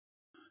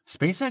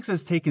SpaceX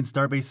has taken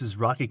Starbase's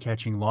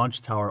rocket-catching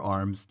launch tower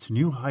arms to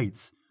new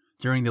heights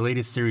during the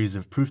latest series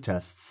of proof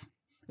tests.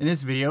 In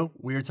this video,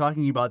 we are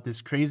talking about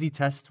this crazy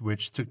test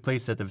which took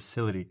place at the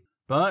facility.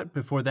 But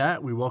before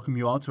that, we welcome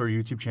you all to our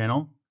YouTube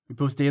channel. We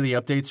post daily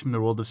updates from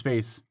the world of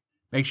space.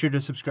 Make sure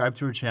to subscribe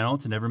to our channel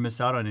to never miss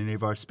out on any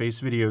of our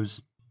space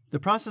videos. The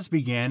process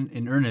began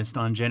in earnest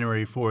on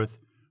January 4th,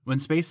 when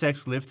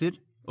SpaceX lifted,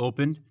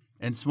 opened,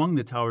 and swung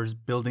the tower's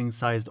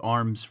building-sized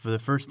arms for the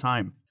first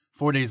time.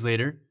 4 days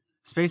later,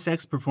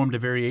 SpaceX performed a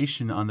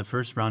variation on the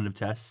first round of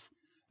tests,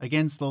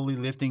 again slowly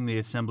lifting the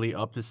assembly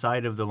up the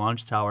side of the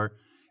launch tower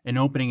and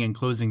opening and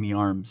closing the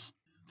arms.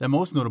 The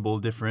most notable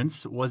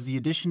difference was the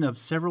addition of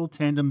several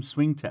tandem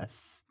swing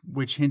tests,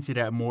 which hinted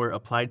at more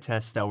applied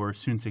tests that were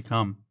soon to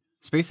come.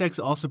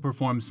 SpaceX also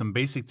performed some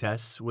basic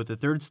tests with a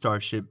third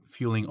Starship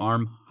fueling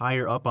arm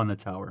higher up on the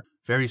tower,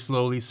 very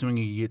slowly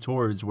swinging it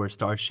towards where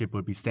Starship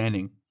would be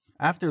standing.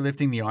 After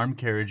lifting the arm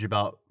carriage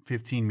about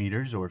 15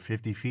 meters or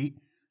 50 feet,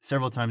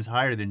 several times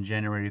higher than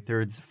January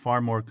 3rd's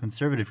far more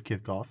conservative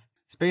kickoff,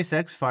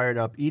 SpaceX fired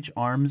up each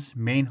arm's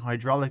main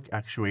hydraulic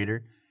actuator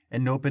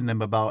and opened them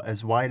about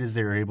as wide as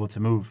they were able to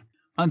move.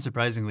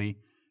 Unsurprisingly,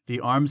 the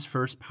arm's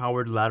first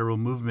powered lateral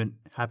movement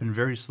happened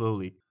very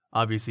slowly,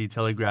 obviously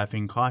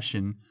telegraphing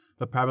caution,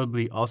 but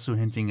probably also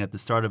hinting at the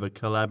start of a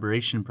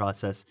calibration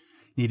process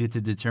needed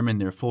to determine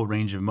their full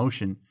range of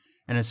motion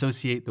and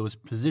associate those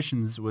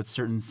positions with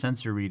certain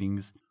sensor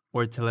readings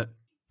or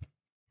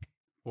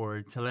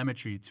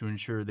telemetry to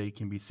ensure they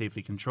can be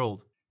safely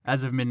controlled.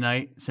 As of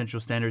midnight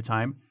Central Standard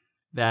Time,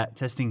 that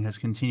testing has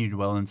continued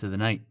well into the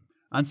night.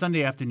 On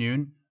Sunday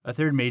afternoon, a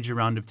third major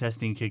round of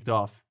testing kicked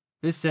off.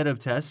 This set of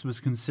tests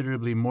was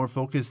considerably more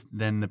focused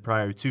than the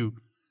prior two,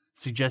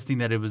 suggesting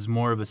that it was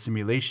more of a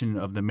simulation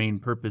of the main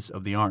purpose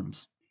of the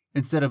arms.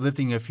 Instead of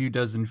lifting a few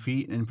dozen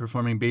feet and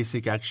performing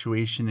basic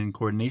actuation and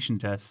coordination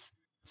tests,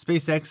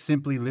 SpaceX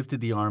simply lifted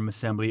the arm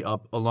assembly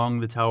up along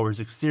the tower's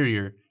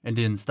exterior and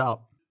didn't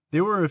stop.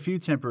 There were a few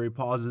temporary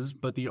pauses,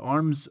 but the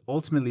arms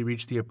ultimately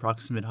reached the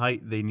approximate height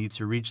they need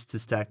to reach to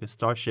stack a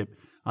Starship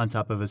on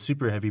top of a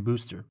super heavy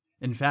booster.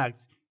 In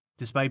fact,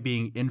 despite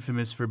being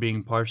infamous for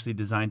being partially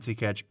designed to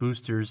catch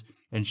boosters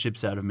and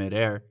ships out of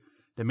midair,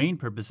 the main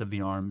purpose of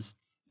the arms,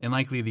 and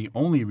likely the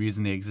only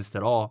reason they exist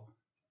at all,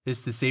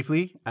 is to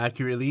safely,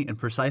 accurately, and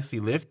precisely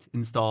lift,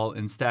 install,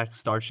 and stack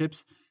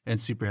Starships and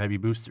super heavy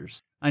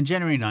boosters. On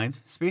January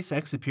 9th,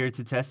 SpaceX appeared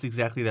to test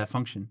exactly that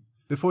function.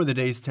 Before the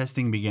day's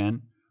testing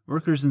began,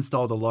 workers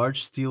installed a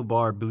large steel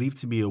bar believed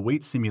to be a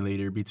weight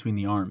simulator between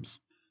the arms.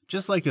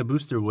 Just like a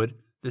booster would,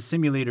 the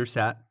simulator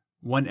sat,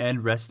 one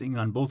end resting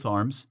on both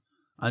arms,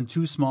 on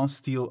two small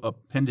steel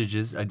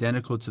appendages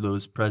identical to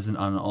those present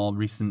on all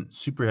recent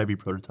super heavy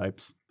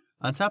prototypes.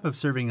 On top of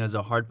serving as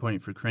a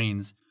hardpoint for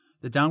cranes,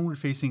 the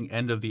downward-facing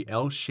end of the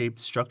L-shaped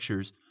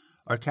structures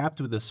are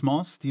capped with a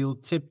small steel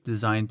tip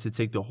designed to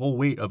take the whole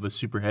weight of a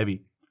super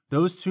heavy.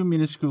 Those two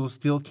minuscule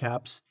steel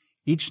caps,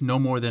 each no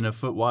more than a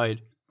foot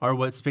wide, are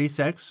what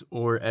SpaceX,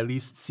 or at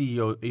least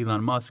CEO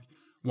Elon Musk,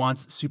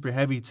 wants super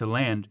heavy to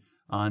land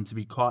on to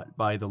be caught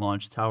by the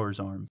launch tower's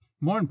arm.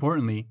 More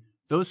importantly,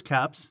 those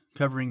caps,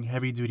 covering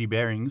heavy-duty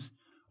bearings,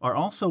 are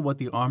also what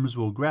the arms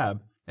will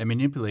grab and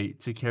manipulate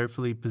to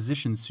carefully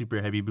position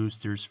super heavy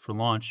boosters for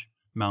launch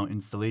mount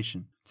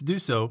installation. To do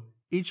so,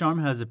 each arm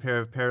has a pair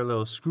of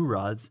parallel screw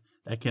rods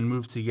that can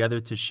move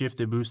together to shift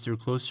the booster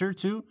closer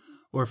to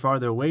or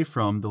farther away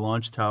from the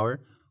launch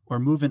tower or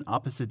move in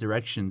opposite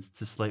directions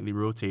to slightly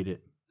rotate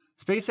it.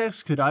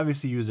 SpaceX could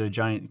obviously use a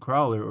giant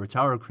crawler or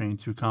tower crane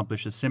to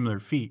accomplish a similar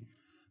feat,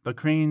 but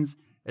cranes,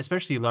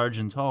 especially large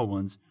and tall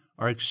ones,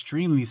 are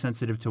extremely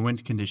sensitive to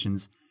wind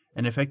conditions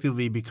and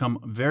effectively become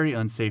very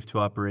unsafe to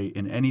operate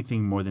in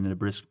anything more than a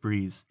brisk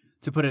breeze.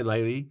 To put it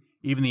lightly,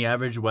 even the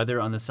average weather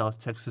on the South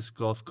Texas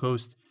Gulf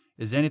Coast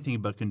is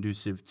anything but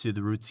conducive to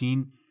the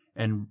routine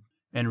and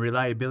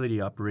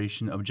reliability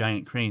operation of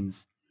giant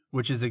cranes,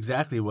 which is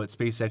exactly what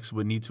SpaceX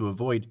would need to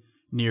avoid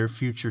near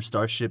future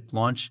Starship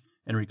launch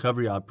and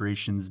recovery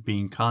operations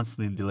being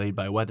constantly delayed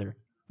by weather.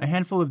 A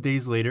handful of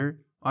days later,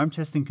 arm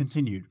testing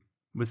continued,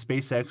 with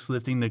SpaceX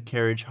lifting the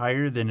carriage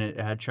higher than it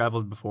had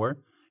traveled before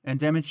and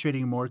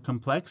demonstrating more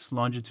complex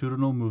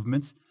longitudinal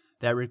movements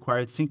that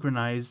required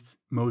synchronized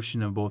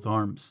motion of both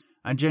arms.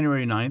 On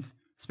January 9th,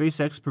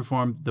 SpaceX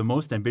performed the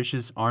most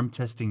ambitious arm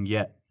testing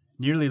yet,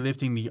 nearly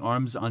lifting the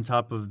arms on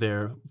top of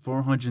their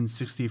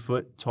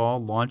 460-foot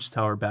tall launch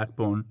tower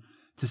backbone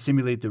to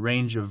simulate the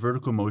range of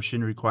vertical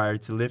motion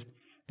required to lift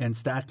and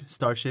stack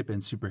Starship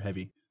and Super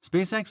Heavy.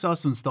 SpaceX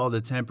also installed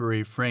a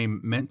temporary frame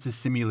meant to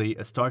simulate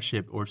a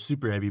Starship or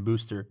Super Heavy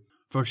booster,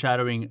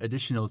 foreshadowing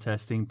additional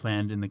testing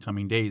planned in the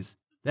coming days.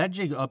 That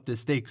jig upped the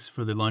stakes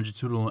for the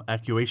longitudinal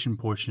actuation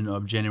portion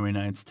of January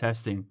 9th's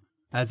testing,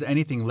 as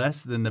anything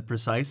less than the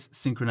precise,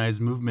 synchronized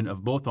movement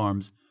of both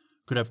arms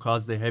could have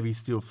caused the heavy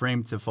steel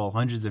frame to fall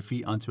hundreds of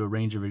feet onto a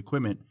range of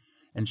equipment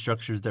and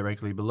structures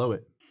directly below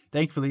it.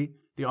 Thankfully,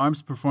 the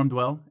arms performed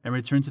well and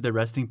returned to their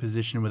resting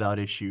position without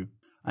issue.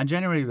 On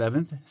January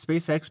 11th,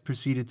 SpaceX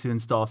proceeded to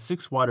install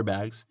 6 water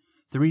bags,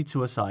 3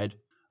 to a side,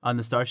 on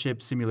the Starship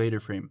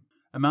simulator frame.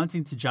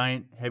 Amounting to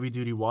giant,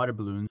 heavy-duty water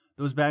balloons,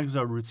 those bags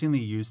are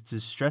routinely used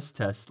to stress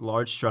test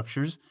large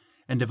structures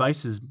and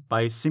devices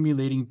by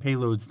simulating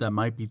payloads that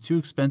might be too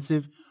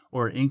expensive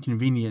or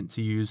inconvenient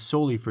to use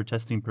solely for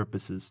testing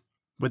purposes.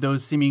 With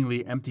those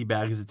seemingly empty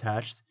bags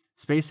attached,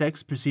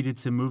 SpaceX proceeded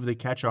to move the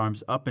catch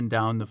arms up and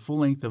down the full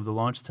length of the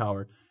launch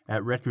tower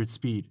at record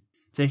speed,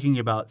 taking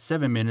about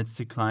 7 minutes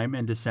to climb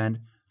and descend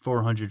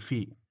 400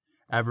 feet,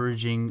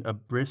 averaging a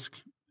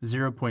brisk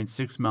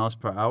 0.6 miles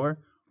per hour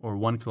or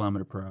 1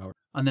 kilometer per hour.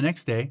 On the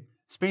next day,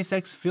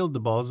 SpaceX filled the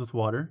balls with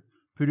water,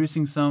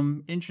 producing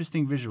some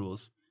interesting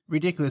visuals.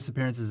 Ridiculous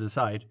appearances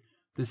aside,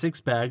 the 6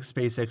 bags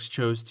SpaceX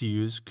chose to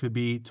use could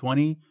be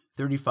 20,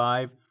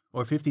 35,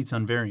 or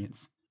 50-ton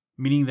variants,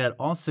 meaning that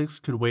all 6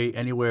 could weigh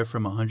anywhere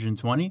from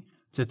 120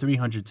 to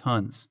 300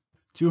 tons,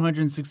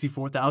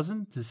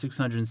 264,000 to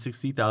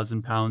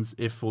 660,000 pounds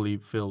if fully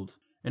filled.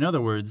 In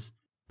other words,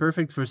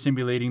 perfect for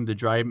simulating the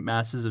dry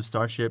masses of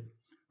Starship,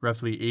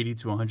 roughly 80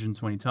 to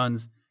 120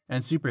 tons,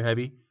 and super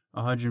heavy,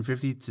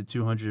 150 to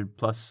 200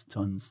 plus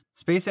tons.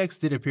 SpaceX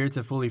did appear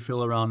to fully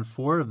fill around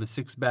 4 of the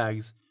 6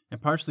 bags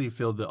and partially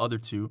filled the other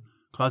 2,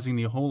 causing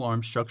the whole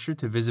arm structure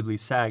to visibly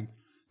sag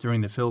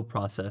during the fill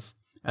process,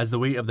 as the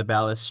weight of the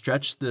ballast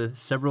stretched the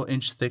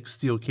several-inch thick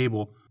steel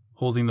cable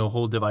holding the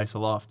whole device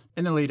aloft.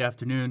 In the late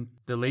afternoon,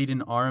 the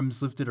laden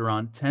arms lifted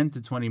around 10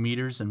 to 20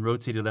 meters and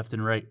rotated left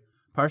and right,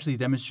 partially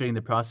demonstrating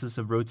the process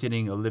of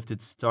rotating a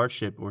lifted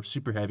Starship or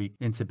Super Heavy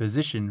into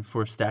position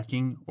for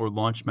stacking or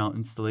launch mount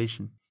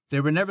installation. They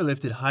were never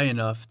lifted high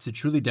enough to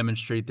truly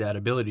demonstrate that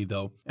ability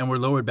though, and were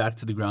lowered back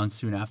to the ground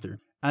soon after.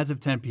 As of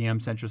 10 p.m.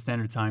 Central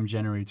Standard Time,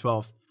 January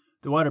 12th,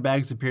 the water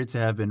bags appeared to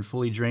have been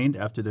fully drained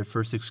after their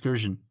first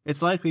excursion.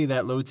 It's likely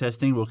that load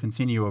testing will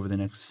continue over the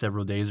next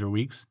several days or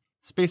weeks.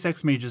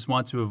 SpaceX may just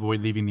want to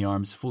avoid leaving the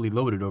arms fully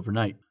loaded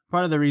overnight.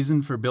 Part of the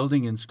reason for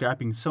building and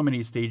scrapping so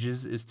many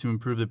stages is to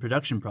improve the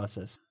production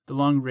process. The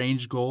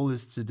long-range goal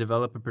is to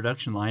develop a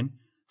production line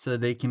so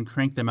that they can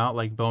crank them out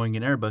like Boeing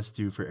and Airbus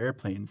do for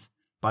airplanes,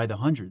 by the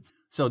hundreds,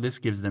 so this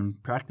gives them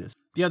practice.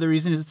 The other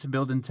reason is to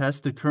build and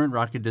test the current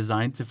rocket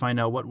design to find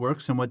out what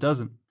works and what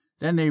doesn't.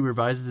 Then they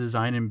revise the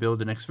design and build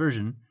the next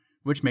version,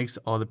 which makes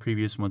all the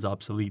previous ones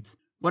obsolete.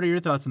 What are your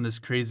thoughts on this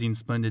crazy and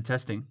splendid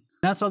testing?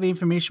 That's all the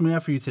information we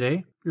have for you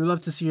today. We would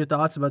love to see your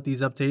thoughts about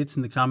these updates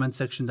in the comments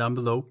section down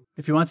below.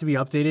 If you want to be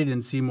updated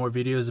and see more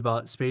videos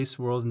about space,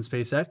 world, and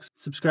SpaceX,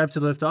 subscribe to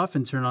Liftoff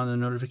and turn on the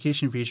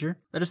notification feature.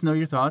 Let us know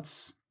your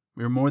thoughts.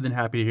 We're more than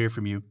happy to hear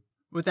from you.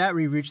 With that,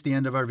 we've reached the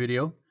end of our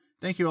video.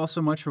 Thank you all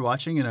so much for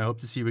watching, and I hope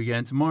to see you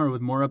again tomorrow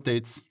with more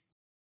updates.